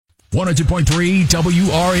102.3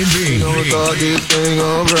 WRNB. Yeah,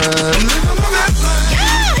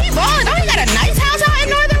 he ballin'. Don't he got a nice house out in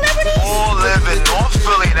Northern Liberty? All live in North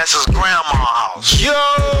Philly, and that's his grandma's house. Yo,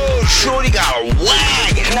 shorty got a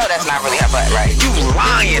wagon. No, that's not really her butt, right? You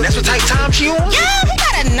lying. That's what type time she on? Yo, he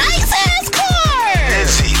got a nice ass car.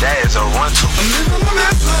 Quincy, that is a run-to.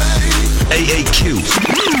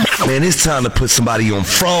 AAQ. Man, it's time to put somebody on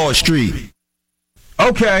Fraud Street.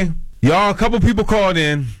 Okay, y'all, a couple people called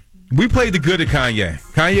in. We played the good of Kanye.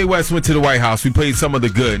 Kanye West went to the White House. We played some of the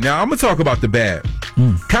good. Now, I'm going to talk about the bad.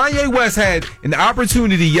 Kanye West had an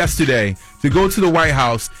opportunity yesterday to go to the White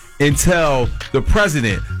House and tell the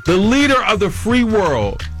president, the leader of the free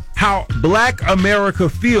world, how black America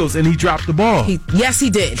feels, and he dropped the ball. Yes, he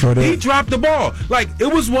did. He dropped the ball. Like, it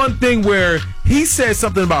was one thing where he said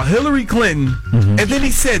something about Hillary Clinton, and then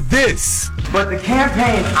he said this. But the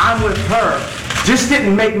campaign, I'm with her, just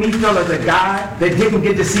didn't make me feel as a guy that didn't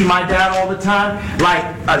get to see my dad all the time, like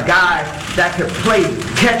a guy that could play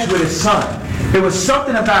catch with his son. There was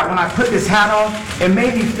something about when I put this hat on, it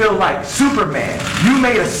made me feel like Superman. You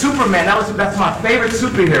made a Superman. That's my favorite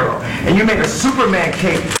superhero. And you made a Superman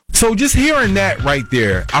cape. So just hearing that right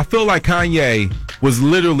there, I feel like Kanye was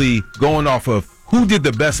literally going off of who did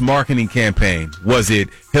the best marketing campaign. Was it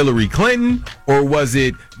Hillary Clinton or was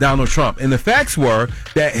it Donald Trump? And the facts were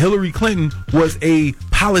that Hillary Clinton was a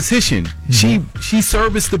politician. She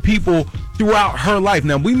serviced the people throughout her life.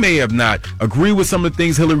 Now, we may have not agreed with some of the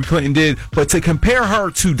things Hillary Clinton did, but to compare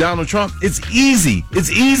her to Donald Trump, it's easy.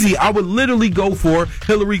 It's easy. I would literally go for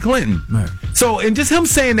Hillary Clinton. Right. So, and just him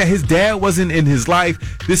saying that his dad wasn't in his life,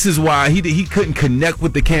 this is why he couldn't connect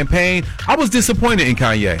with the campaign. I was disappointed in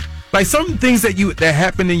Kanye. Like, some things that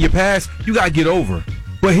happened in your past, you got to get over.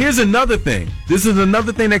 But here's another thing. This is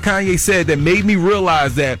another thing that Kanye said that made me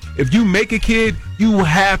realize that if you make a kid, you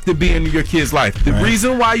have to be in your kid's life. The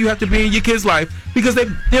reason why you have to be in your kid's life, because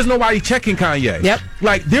there's nobody checking Kanye. Yep.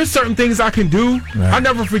 Like, there's certain things I can do. Right. I'll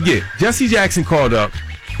never forget. Jesse Jackson called up.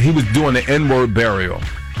 He was doing the N-word burial.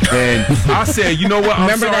 And I said, you know what?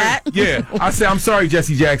 Remember that? Yeah. I said, I'm sorry,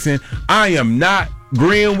 Jesse Jackson. I am not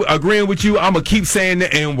agreeing with you. I'm going to keep saying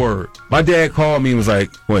the N-word. My dad called me and was like,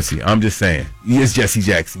 Quincy, I'm just saying. It's Jesse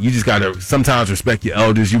Jackson. You just got to sometimes respect your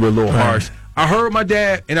elders. You were a little harsh. I heard my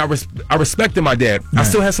dad, and I respected my dad. I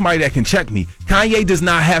still have somebody that can check me. Kanye does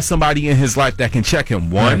not have somebody in his life that can check him.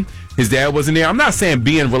 One, his dad wasn't there. I'm not saying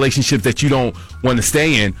be in relationships that you don't want to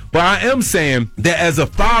stay in, but I am saying that as a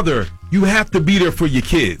father, you have to be there for your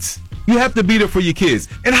kids. You have to be there for your kids.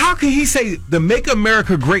 And how can he say the Make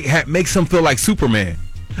America Great hat makes him feel like Superman?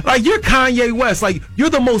 Like, you're Kanye West. Like, you're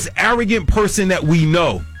the most arrogant person that we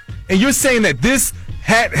know. And you're saying that this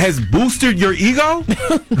hat has boosted your ego?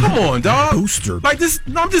 Come on, dog. Booster. Like, this,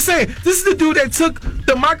 I'm just saying, this is the dude that took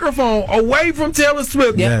the microphone away from Taylor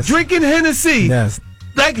Swift, drinking Hennessy. Yes.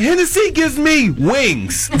 Like, Hennessy gives me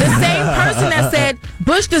wings. The same person that said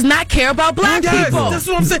Bush does not care about black people. That's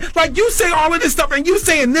what I'm saying. Like, you say all of this stuff, and you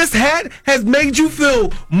saying this hat has made you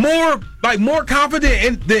feel more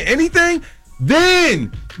confident than anything.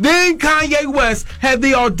 Then Kanye West had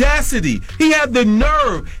the audacity. He had the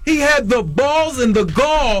nerve. He had the balls and the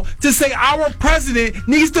gall to say our president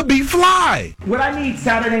needs to be fly. What I need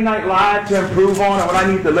Saturday Night Live to improve on, and what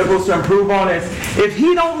I need the liberals to improve on is, if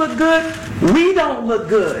he don't look good, we don't look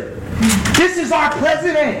good. This is our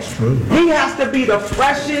president. He has to be the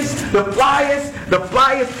freshest, the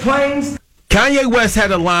flyest planes. Kanye West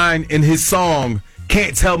had a line in his song,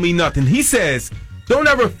 Can't Tell Me Nothing. He says, don't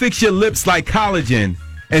ever fix your lips like collagen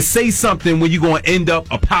and say something when you're going to end up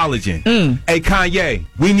apologizing. Hey, Kanye,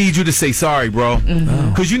 we need you to say sorry, bro.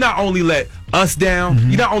 Because you not only let us down,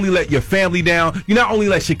 you not only let your family down, you not only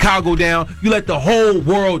let Chicago down, you let the whole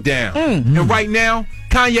world down. And right now,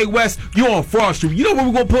 Kanye West, you on Fraud Street. You know where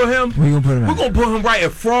we're going to put him? Where you going to put him at? We're going to put him right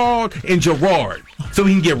at Fraud and Gerard so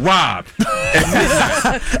he can get robbed. Take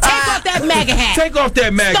off that MAGA hat. Take off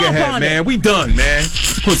that MAGA hat, man. We done, man.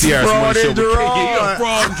 Quincy Harris Morning Show with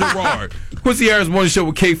Fraud and Gerard. Quincy Harris Morning Show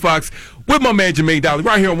with K Foxx with my man Jermaine Dolly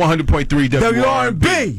right here on 100.3 WRNB.